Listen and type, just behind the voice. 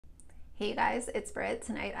Hey guys, it's Britt.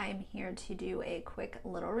 Tonight I'm here to do a quick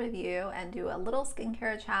little review and do a little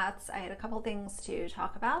skincare chats. I had a couple things to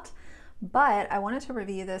talk about, but I wanted to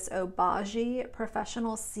review this Obagi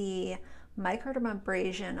Professional C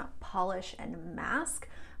Microdermabrasion Polish and Mask.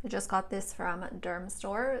 I just got this from Derm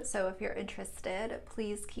Store, so if you're interested,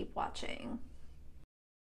 please keep watching.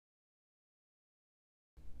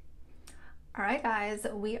 All right guys,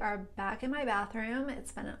 we are back in my bathroom.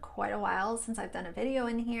 It's been quite a while since I've done a video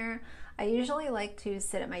in here. I usually like to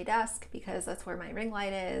sit at my desk because that's where my ring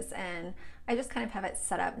light is, and I just kind of have it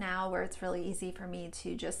set up now where it's really easy for me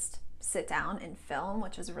to just sit down and film,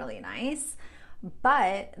 which is really nice.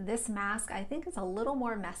 But this mask I think is a little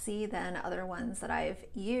more messy than other ones that I've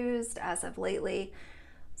used as of lately.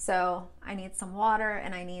 So I need some water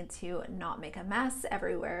and I need to not make a mess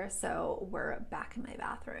everywhere. So we're back in my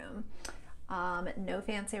bathroom. No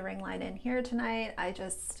fancy ring light in here tonight. I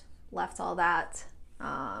just left all that,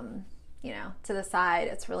 you know, to the side.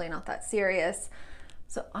 It's really not that serious.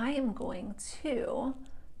 So I am going to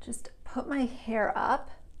just put my hair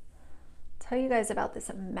up, tell you guys about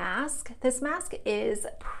this mask. This mask is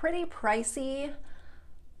pretty pricey,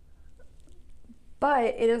 but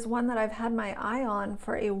it is one that I've had my eye on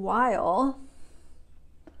for a while.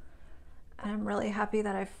 And I'm really happy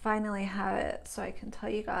that I finally have it so I can tell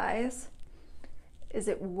you guys. Is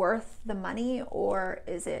it worth the money or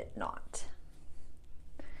is it not?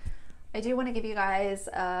 I do want to give you guys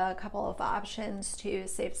a couple of options to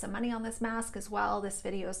save some money on this mask as well. This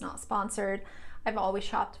video is not sponsored. I've always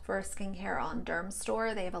shopped for skincare on Derm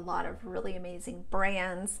Store. They have a lot of really amazing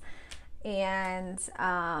brands. And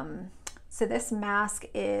so this mask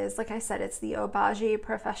is, like I said, it's the Obagi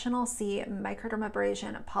Professional C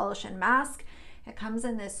Microdermabrasion Polish and Mask. It comes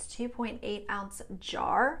in this 2.8 ounce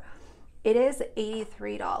jar. It is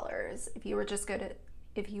 $83. If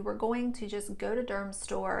you were going to just go to Derm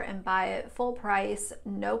Store and buy it full price,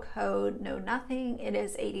 no code, no nothing, it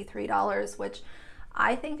is $83, which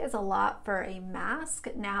I think is a lot for a mask.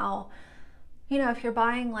 Now, you know, if you're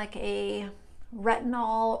buying like a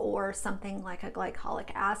retinol or something like a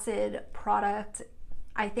glycolic acid product,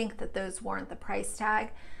 I think that those warrant the price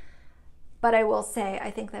tag. But I will say,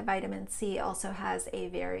 I think that vitamin C also has a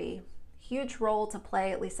very huge role to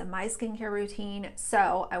play, at least in my skincare routine.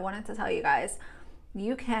 So I wanted to tell you guys,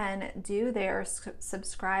 you can do their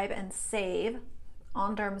subscribe and save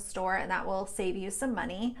on Derm Store, and that will save you some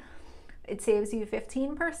money. It saves you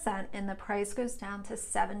 15% and the price goes down to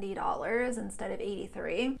 $70 instead of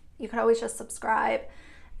 $83. You could always just subscribe,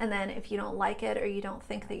 and then if you don't like it or you don't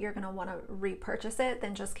think that you're going to want to repurchase it,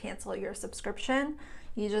 then just cancel your subscription.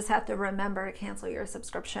 You just have to remember to cancel your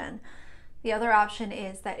subscription. The other option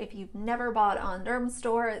is that if you've never bought on Derm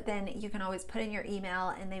Store, then you can always put in your email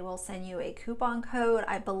and they will send you a coupon code.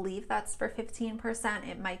 I believe that's for 15%.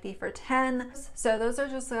 It might be for 10. So those are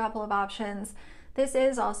just a couple of options. This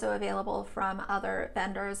is also available from other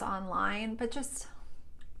vendors online, but just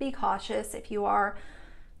be cautious if you are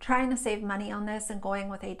trying to save money on this and going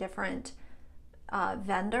with a different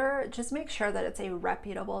vendor. Just make sure that it's a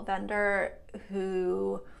reputable vendor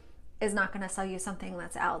who is not going to sell you something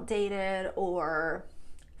that's outdated or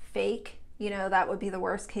fake. You know, that would be the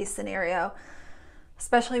worst case scenario,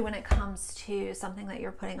 especially when it comes to something that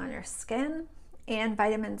you're putting on your skin. And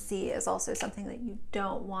vitamin C is also something that you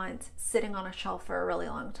don't want sitting on a shelf for a really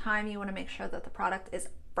long time. You want to make sure that the product is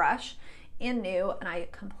fresh and new, and I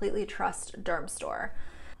completely trust Derm Store.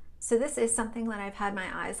 So this is something that I've had my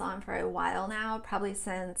eyes on for a while now, probably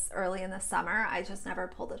since early in the summer. I just never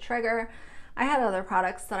pulled the trigger. I had other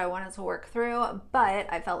products that I wanted to work through, but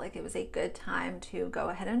I felt like it was a good time to go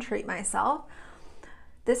ahead and treat myself.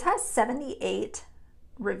 This has 78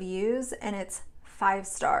 reviews and it's 5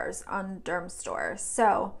 stars on Derm Store.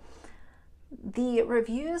 So the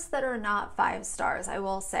reviews that are not 5 stars, I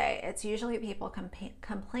will say, it's usually people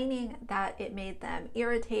complaining that it made them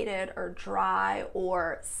irritated or dry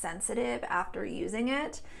or sensitive after using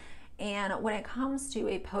it. And when it comes to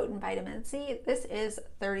a potent vitamin C, this is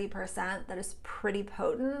 30%. That is pretty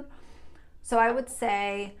potent. So I would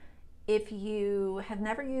say if you have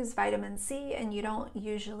never used vitamin C and you don't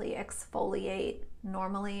usually exfoliate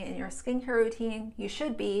normally in your skincare routine, you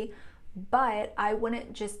should be, but I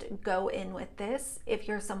wouldn't just go in with this if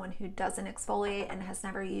you're someone who doesn't exfoliate and has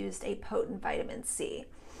never used a potent vitamin C.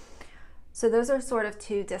 So those are sort of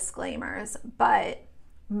 2 disclaimers, but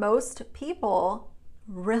most people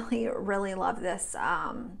really love this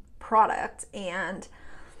product, and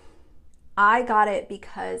I got it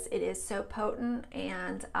because it is so potent,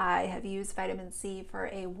 and I have used vitamin C for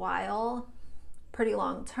a while, pretty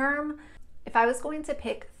long term. If I was going to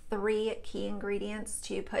pick 3 key ingredients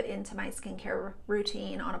to put into my skincare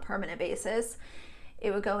routine on a permanent basis,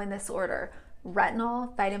 it would go in this order: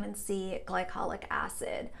 retinol, vitamin C, glycolic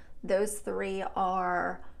acid. Those 3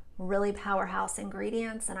 are really powerhouse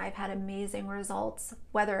ingredients, and I've had amazing results,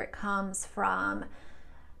 whether it comes from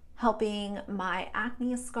helping my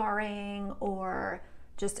acne scarring or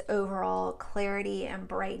just overall clarity and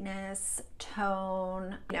brightness,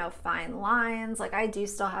 tone, you know, fine lines. Like, I do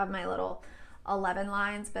still have my little 11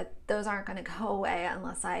 lines, but those aren't going to go away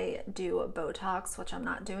unless I do Botox, which I'm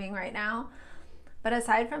not doing right now. But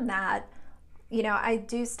aside from that, you know, I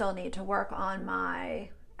do still need to work on my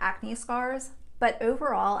acne scars, but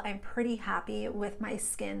overall I'm pretty happy with my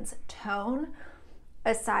skin's tone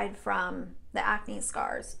aside from the acne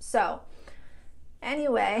scars. So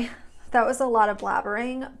anyway, that was a lot of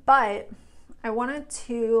blabbering, but I wanted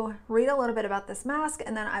to read a little bit about this mask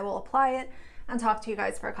and then I will apply it and talk to you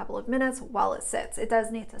guys for a couple of minutes while it sits. It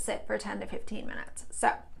does need to sit for 10 to 15 minutes.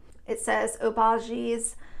 So it says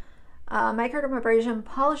Obagi's Microdermabrasion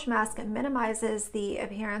Polish Mask minimizes the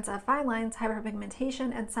appearance of fine lines,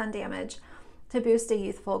 hyperpigmentation, and sun damage to boost a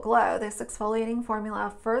youthful glow. This exfoliating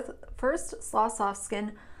formula first sloths soft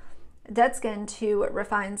skin, dead skin to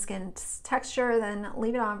refine skin texture, then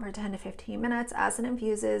leave it on for 10 to 15 minutes as it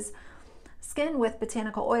infuses skin with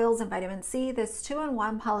botanical oils and vitamin C. This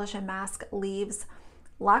 2-in-1 polish and mask leaves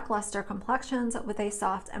lackluster complexions with a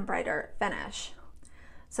soft and brighter finish.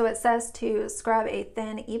 So it says to scrub a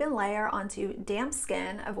thin, even layer onto damp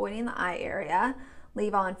skin, avoiding the eye area.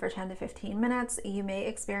 Leave on for 10 to 15 minutes. You may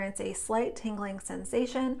experience a slight tingling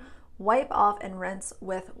sensation. Wipe off and rinse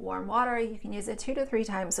with warm water. You can use it 2 to 3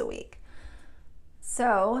 times a week.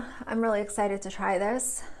 So I'm really excited to try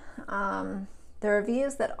this. The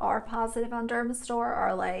reviews that are positive on Dermastore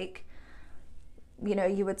are like, you know,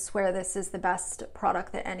 you would swear this is the best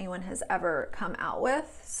product that anyone has ever come out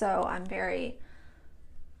with. So I'm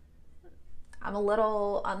a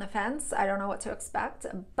little on the fence. I don't know what to expect,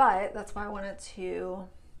 but that's why I wanted to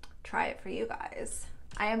try it for you guys.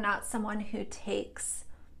 I am not someone who takes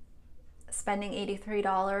spending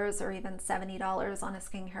 $83 or even $70 on a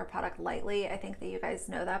skincare product lightly. I think that you guys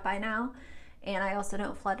know that by now. And I also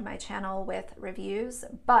don't flood my channel with reviews,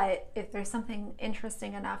 but if there's something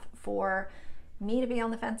interesting enough for me to be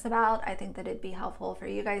on the fence about, I think that it'd be helpful for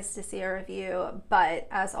you guys to see a review. But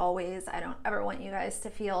as always, I don't ever want you guys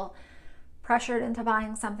to feel pressured into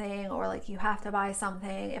buying something or like you have to buy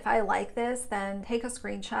something. If I like this, then take a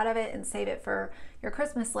screenshot of it and save it for your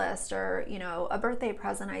Christmas list or, you know, a birthday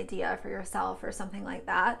present idea for yourself or something like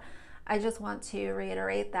that. I just want to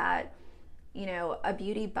reiterate that, you know, a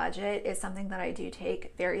beauty budget is something that I do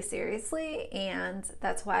take very seriously, and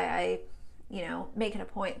that's why I, you know, make it a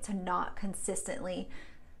point to not consistently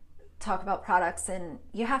talk about products and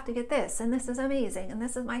you have to get this and this is amazing and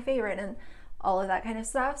this is my favorite and all of that kind of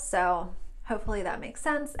stuff. So hopefully that makes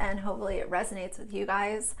sense and hopefully it resonates with you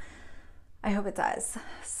guys. I hope it does.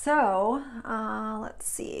 So let's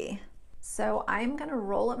see. So I'm gonna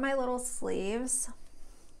roll up my little sleeves,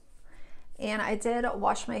 and I did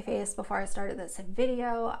wash my face before I started this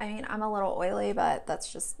video. I mean, I'm a little oily, but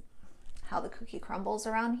that's just how the cookie crumbles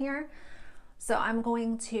around here. So I'm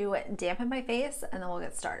going to dampen my face and then we'll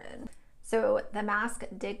get started. So the mask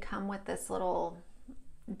did come with this little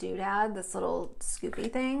doodad, this little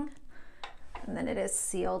scoopy thing, and then it is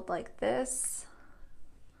sealed like this.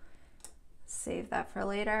 Save that for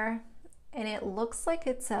later. And it looks like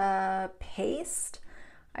it's a paste.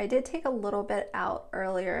 I did take a little bit out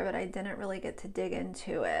earlier, but I didn't really get to dig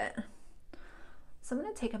into it. So I'm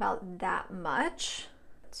going to take about that much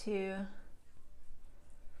to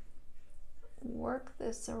work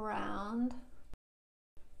this around.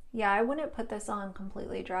 Yeah, I wouldn't put this on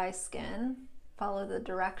completely dry skin. Follow the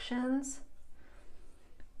directions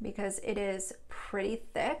because it is pretty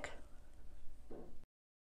thick.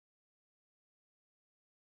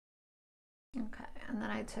 Okay, and then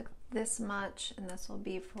I took this much, and this will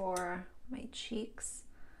be for my cheeks.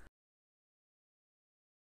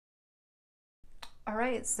 All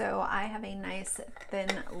right, so I have a nice thin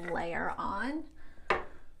layer on.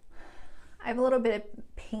 I have a little bit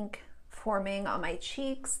of pink forming on my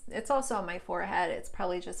cheeks. It's also on my forehead. It's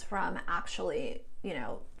probably just from actually, you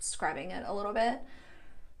know, scrubbing it a little bit.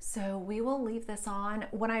 So we will leave this on.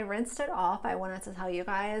 When I rinsed it off, I wanted to tell you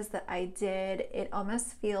guys that I did, it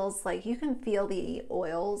almost feels like you can feel the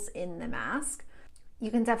oils in the mask. You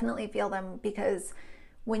can definitely feel them because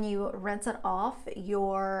when you rinse it off,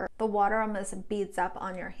 the water almost beads up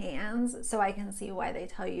on your hands. So I can see why they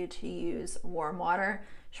tell you to use warm water.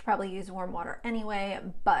 You should probably use warm water anyway,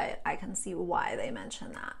 but I can see why they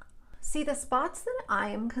mention that. See, the spots that I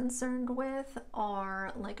am concerned with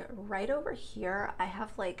are like right over here. I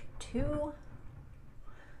have like two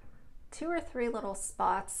or three little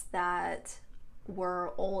spots that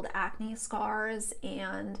were old acne scars,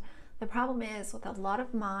 and the problem is with a lot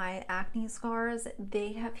of my acne scars,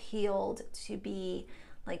 they have healed to be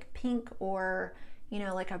like pink or, you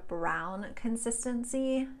know, like a brown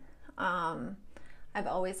consistency. I've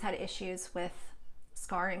always had issues with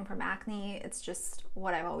scarring from acne. It's just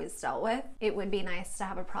what I've always dealt with. It would be nice to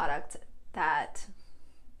have a product that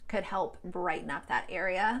could help brighten up that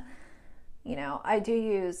area. You know, I do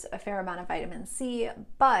use a fair amount of vitamin C,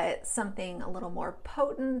 but something a little more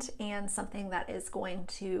potent and something that is going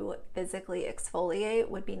to physically exfoliate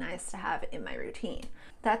would be nice to have in my routine.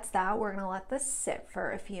 That's that. We're gonna let this sit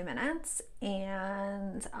for a few minutes.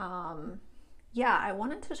 And yeah, I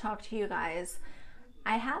wanted to talk to you guys.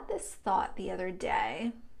 I had this thought the other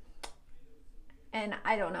day, and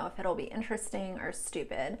I don't know if it'll be interesting or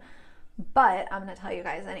stupid, but I'm gonna tell you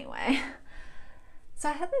guys anyway. So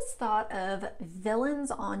I had this thought of villains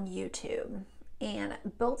on YouTube and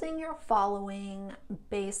building your following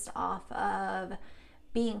based off of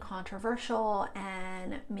being controversial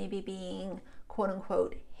and maybe being quote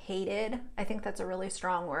unquote hated. I think that's a really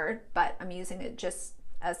strong word, but I'm using it just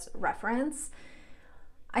as reference.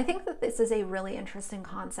 I think that this is a really interesting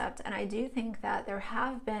concept, and I do think that there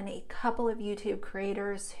have been a couple of YouTube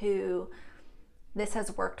creators who this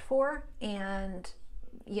has worked for. And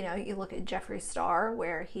you know, you look at Jeffree Star,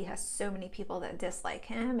 where he has so many people that dislike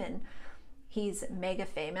him, and he's mega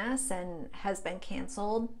famous and has been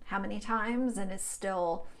canceled how many times and is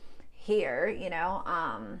still here, you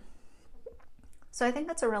know. So I think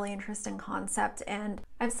that's a really interesting concept. And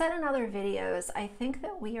I've said in other videos, I think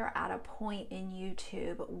that we are at a point in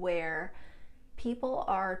YouTube where people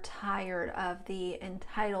are tired of the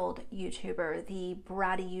entitled YouTuber, the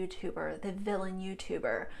bratty YouTuber, the villain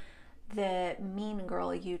YouTuber, the mean girl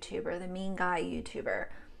YouTuber, the mean guy YouTuber.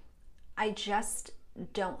 I just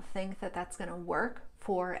don't think that that's going to work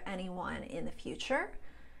for anyone in the future.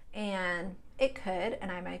 And it could,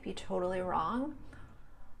 and I might be totally wrong.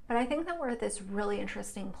 But I think that we're at this really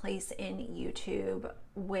interesting place in YouTube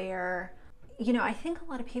where, you know, I think a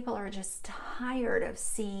lot of people are just tired of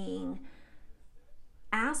seeing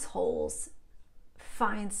assholes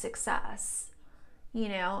find success. You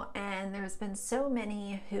know, and there's been so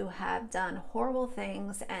many who have done horrible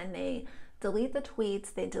things, and they delete the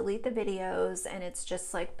tweets, they delete the videos, and it's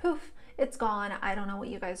just like, poof, it's gone. I don't know what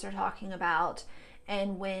you guys are talking about.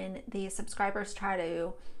 And when the subscribers try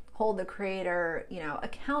to hold the creator, you know,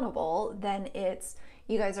 accountable, then it's,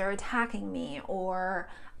 you guys are attacking me, or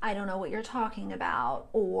I don't know what you're talking about,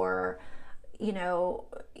 or, you know,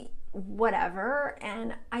 whatever.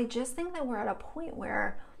 And I just think that we're at a point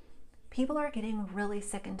where people are getting really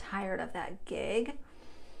sick and tired of that gig.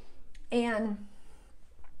 And,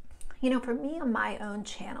 you know, for me on my own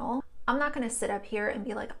channel, I'm not going to sit up here and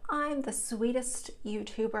be like, I'm the sweetest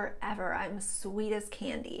YouTuber ever. I'm sweet as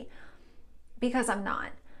candy, because I'm not.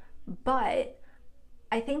 But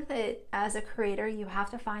I think that as a creator, you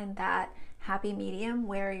have to find that happy medium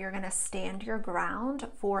where you're going to stand your ground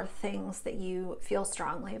for things that you feel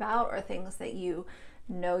strongly about or things that you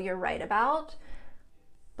know you're right about.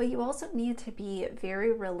 But you also need to be very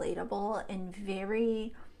relatable and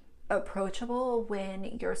very approachable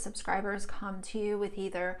when your subscribers come to you with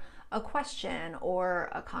either a question or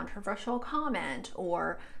a controversial comment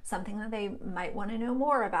or something that they might want to know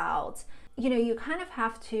more about. You know, you kind of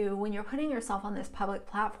have to, when you're putting yourself on this public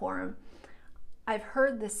platform, I've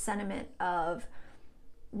heard this sentiment of,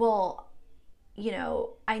 well, you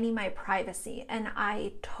know, I need my privacy. And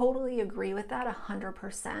I totally agree with that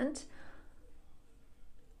 100%.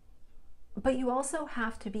 But you also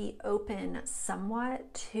have to be open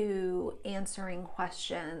somewhat to answering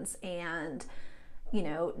questions and, you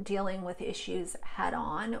know, dealing with issues head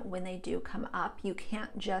on when they do come up. You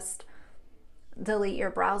can't just delete your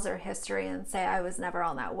browser history and say, I was never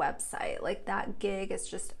on that website. Like, that gig is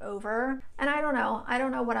just over. And I don't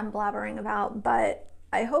know what I'm blabbering about, but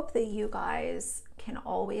I hope that you guys can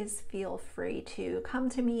always feel free to come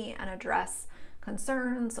to me and address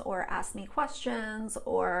concerns or ask me questions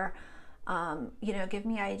or you know, give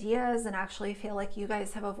me ideas and actually feel like you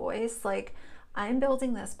guys have a voice. Like, I'm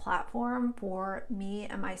building this platform for me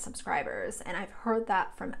and my subscribers, and I've heard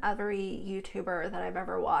that from every YouTuber that I've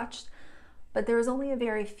ever watched, but there's only a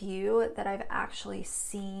very few that I've actually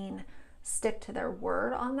seen stick to their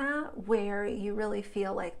word on that, where you really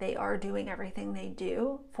feel like they are doing everything they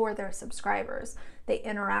do for their subscribers. They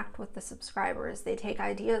interact with the subscribers, they take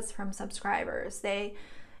ideas from subscribers, they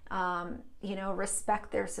you know,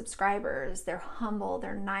 respect their subscribers. They're humble,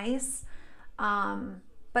 they're nice,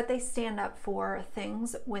 but they stand up for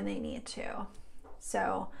things when they need to.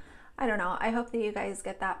 So I don't know. I hope that you guys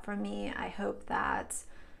get that from me. I hope that,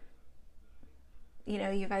 you know,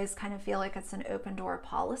 you guys kind of feel like it's an open door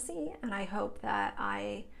policy. And I hope that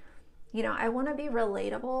you know, I want to be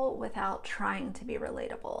relatable without trying to be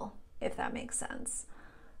relatable, if that makes sense.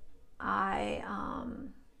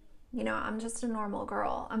 You know, I'm just a normal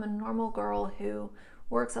girl. I'm a normal girl who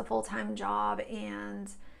works a full-time job and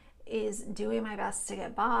is doing my best to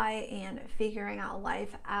get by and figuring out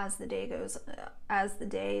life as the days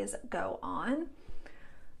go on.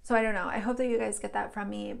 So I don't know. I hope that you guys get that from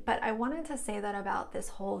me. But I wanted to say that about this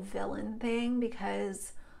whole villain thing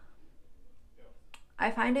because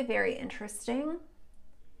I find it very interesting,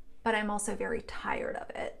 but I'm also very tired of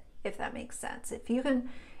it, if that makes sense. If you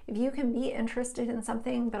can be interested in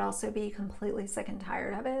something but also be completely sick and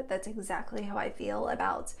tired of it, that's exactly how I feel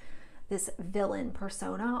about this villain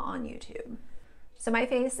persona on YouTube. So my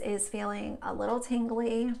face is feeling a little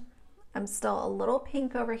tingly. I'm still a little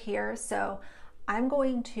pink over here, so I'm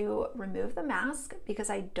going to remove the mask because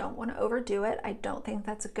I don't want to overdo it. I don't think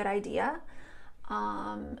that's a good idea.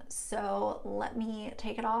 So let me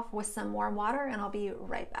take it off with some warm water and I'll be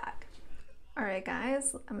right back. All right,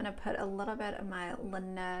 guys, I'm gonna put a little bit of my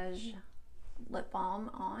Laneige lip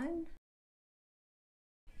balm on.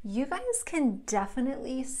 You guys can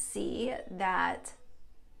definitely see that,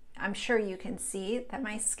 I'm sure you can see that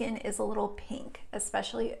my skin is a little pink,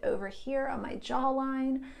 especially over here on my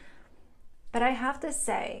jawline. But I have to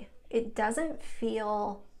say, it doesn't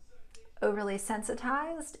feel overly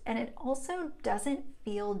sensitized, and it also doesn't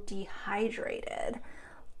feel dehydrated.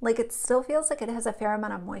 Like, it still feels like it has a fair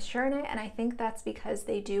amount of moisture in it, and I think that's because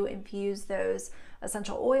they do infuse those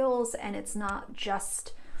essential oils, and it's not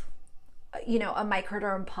just, you know, a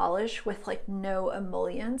microderm polish with like no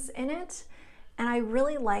emollients in it. And I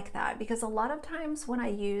really like that because a lot of times when I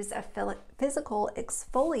use a physical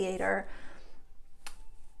exfoliator,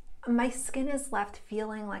 my skin is left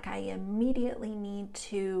feeling like I immediately need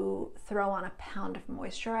to throw on a pound of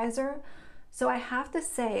moisturizer. So I have to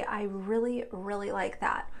say, I really, really like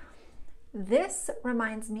that. This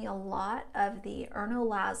reminds me a lot of the Erno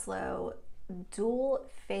Laszlo Dual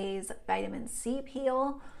Phase Vitamin C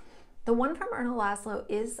Peel. The one from Erno Laszlo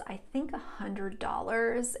is, I think,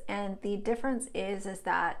 $100. And the difference is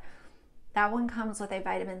that that one comes with a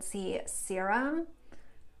vitamin C serum.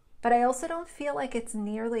 But I also don't feel like it's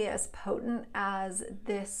nearly as potent as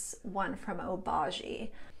this one from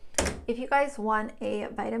Obagi. If you guys want a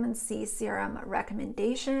vitamin C serum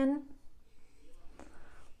recommendation,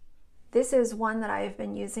 this is one that I've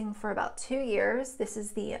been using for about 2 years. This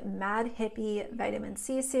is the Mad Hippie Vitamin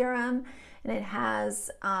C Serum, and it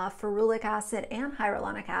has ferulic acid and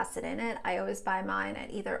hyaluronic acid in it. I always buy mine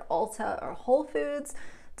at either Ulta or Whole Foods,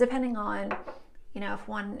 depending on, you know, if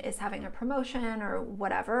one is having a promotion or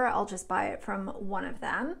whatever, I'll just buy it from one of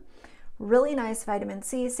them. Really nice vitamin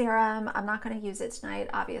C serum. I'm not going to use it tonight,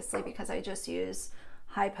 obviously, because I just use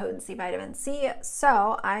high potency vitamin C.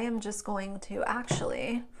 So I am just going to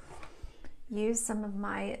actually use some of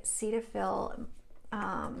my Cetaphil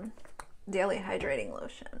daily hydrating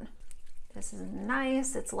lotion. This is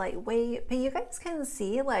nice. It's lightweight, but you guys can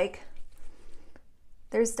see, like,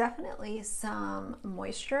 there's definitely some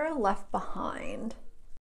moisture left behind.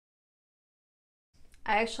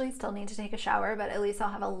 I actually still need to take a shower, but at least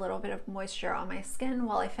I'll have a little bit of moisture on my skin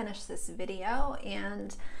while I finish this video.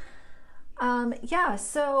 And yeah,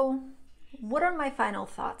 so what are my final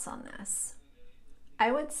thoughts on this?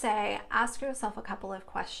 I would say ask yourself a couple of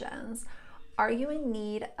questions. Are you in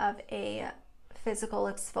need of a physical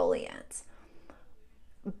exfoliant?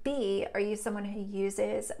 B, are you someone who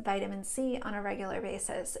uses vitamin C on a regular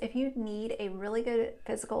basis? If you need a really good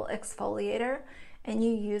physical exfoliator and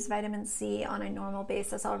you use vitamin C on a normal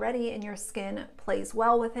basis already and your skin plays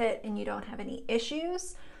well with it and you don't have any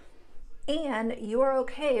issues, and you are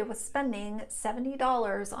okay with spending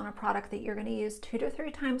 $70 on a product that you're going to use 2 to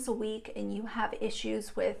 3 times a week, and you have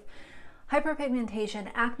issues with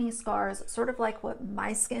hyperpigmentation, acne scars, sort of like what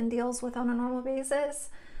my skin deals with on a normal basis,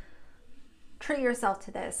 treat yourself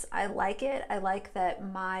to this. I like it. I like that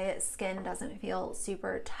my skin doesn't feel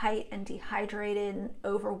super tight and dehydrated and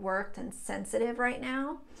overworked and sensitive right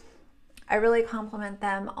now. I really compliment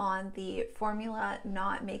them on the formula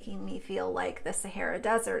not making me feel like the Sahara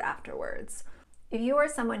Desert afterwards. If you are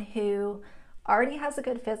someone who already has a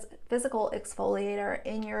good physical exfoliator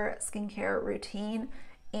in your skincare routine,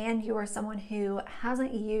 and you are someone who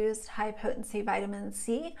hasn't used high potency vitamin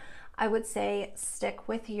C, I would say stick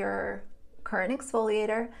with your current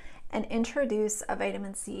exfoliator and introduce a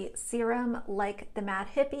vitamin C serum like the Mad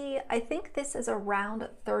Hippie. I think this is around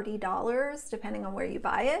 $30 depending on where you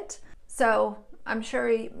buy it. So I'm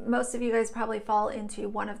sure most of you guys probably fall into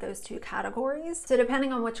one of those two categories. So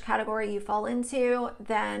depending on which category you fall into,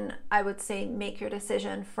 then I would say make your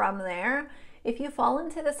decision from there. If you fall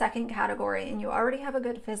into the second category and you already have a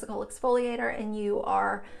good physical exfoliator and you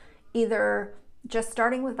are either just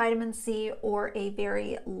starting with vitamin C or a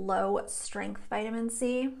very low strength vitamin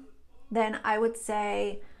C, then I would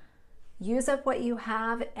say use up what you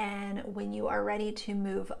have, and when you are ready to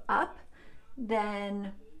move up,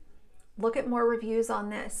 then look at more reviews on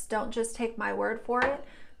this. Don't just take my word for it.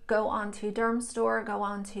 Go on to Derm Store, go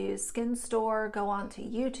on to Skin Store, go on to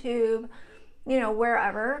YouTube, you know,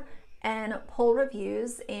 wherever, and pull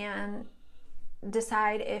reviews and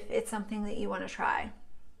decide if it's something that you want to try.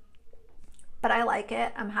 But I like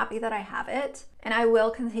it. I'm happy that I have it, and I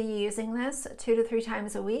will continue using this 2 to 3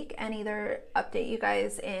 times a week and either update you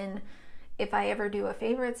guys in, if I ever do a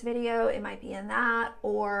favorites video, it might be in that,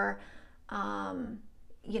 or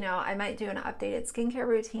you know, I might do an updated skincare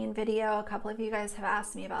routine video. A couple of you guys have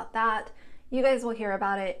asked me about that. You guys will hear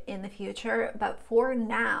about it in the future, but for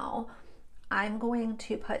now, I'm going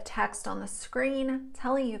to put text on the screen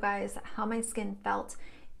telling you guys how my skin felt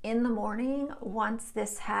in the morning once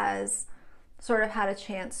this has sort of had a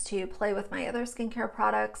chance to play with my other skincare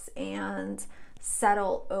products and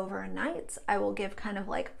settle overnight. I will give kind of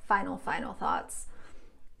like final thoughts.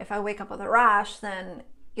 If I wake up with a rash, then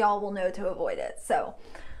y'all will know to avoid it. So,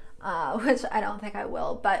 which I don't think I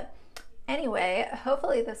will, but anyway,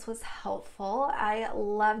 hopefully this was helpful. I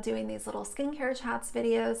love doing these little skincare chats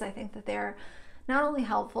videos. I think that they're not only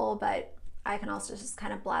helpful, but I can also just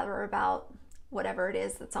kind of blather about whatever it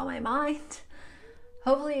is that's on my mind.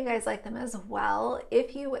 Hopefully you guys like them as well.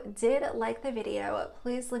 If you did like the video,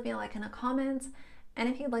 please leave me a like and a comment. And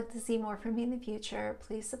if you'd like to see more from me in the future,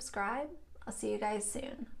 please subscribe. I'll see you guys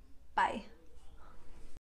soon. Bye.